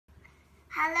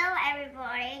Hello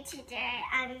everybody, today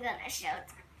I'm gonna show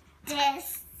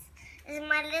this is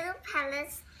my little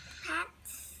pets,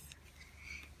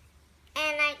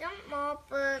 and I got more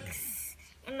books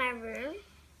in my room.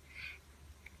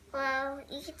 Well,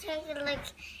 you can take a look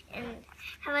and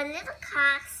have a little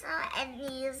castle and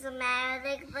use a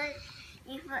magic book.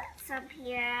 You put some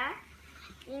here.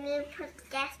 You need to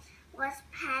guess what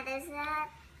pet is that.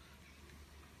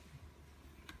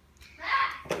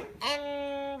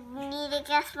 And you need to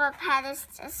guess what pet is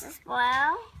this as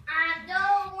well. And you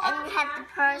have the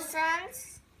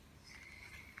persons.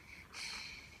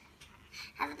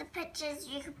 Have the pictures.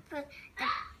 You can put the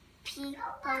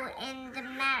people in the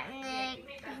magnet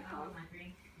people.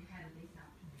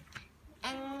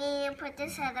 And you need to put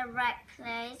this at the right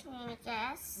place. You need to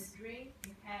guess.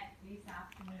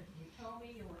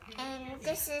 And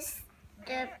this is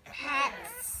the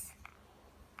pets.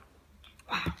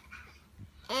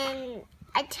 And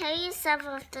I tell you some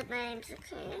of the names,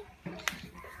 okay?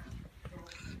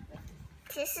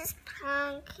 This is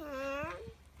Pumpkin.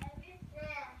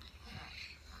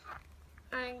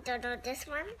 I don't know this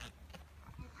one.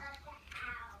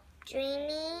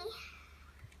 Dreamy.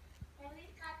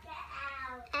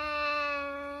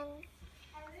 And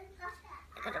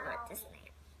I gotta write this name.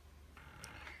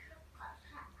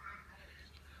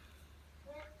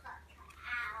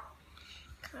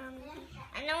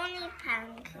 I know only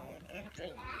Pumpkin and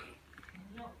Dreamy.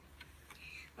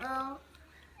 Well,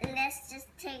 let's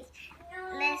see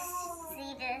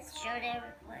this, show them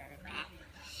where the map.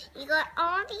 You got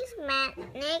all these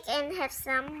magnets and have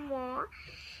some more.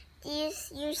 You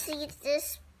see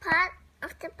this part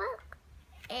of the book?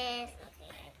 It's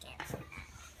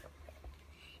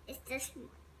this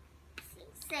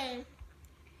same.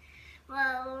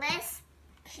 Well, let's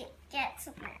get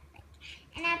some magnets.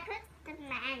 And I put the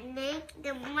magnet,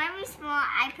 the very small,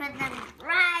 I put them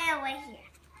right over here.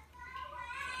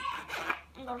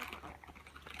 Go for it.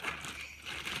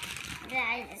 Then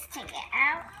I just take it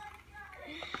out.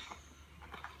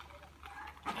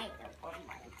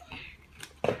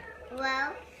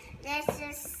 Well, let's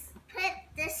just put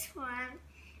this one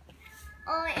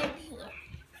all in here.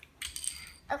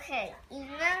 Okay, you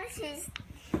notice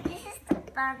this is the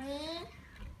bunny.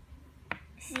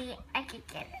 See, I could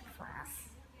get it for us.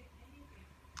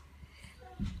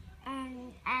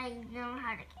 And I know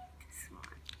how to get this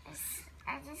one.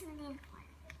 I just need one.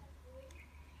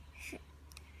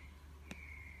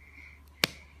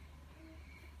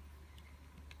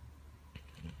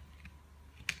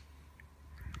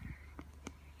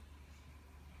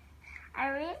 I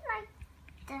really like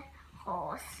the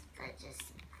horse. I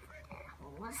just put the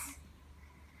horse.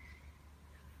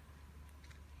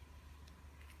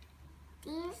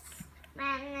 These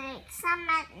magnets, some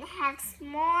magnets have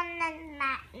small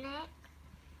magnet,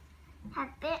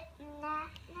 have big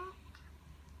magnet,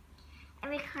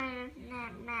 every kind of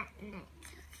magnet.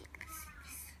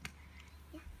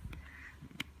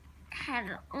 Have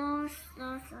all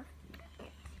sorts of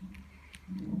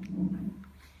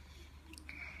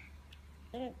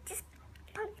this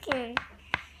pumpkin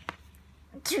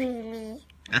dreamy.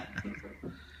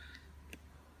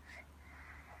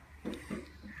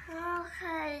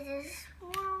 Okay, this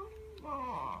one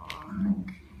more.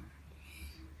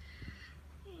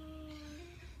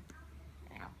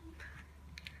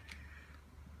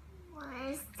 What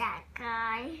is that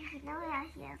guy? I know I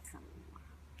hear some.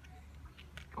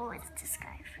 Oh, it's this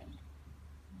guy for me.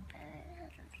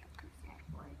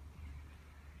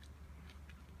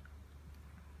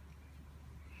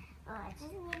 Oh, I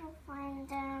just need to find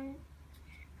them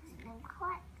because they're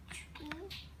quite tricky.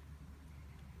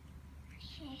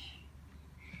 Okay.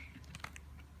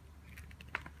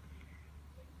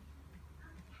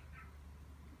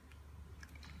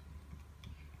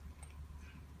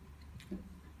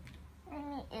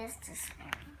 Maybe it's this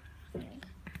one.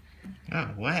 Oh,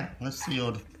 wow. Let's see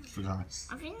all the guys.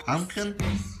 Pumpkin,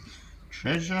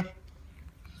 treasure,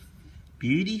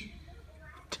 beauty,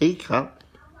 teacup,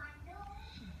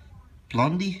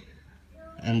 blondie,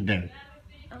 and Belle.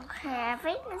 Okay, I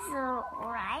think this is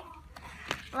alright.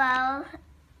 Well,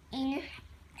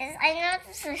 I know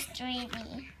this is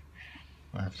Dreamy.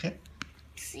 Okay.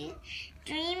 See,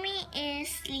 Dreamy is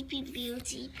Sleeping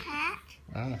Beauty pet.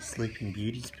 Ah, Sleeping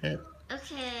Beauty's pet.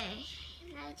 Okay,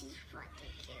 I just want to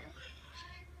do.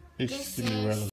 It's Cinderella.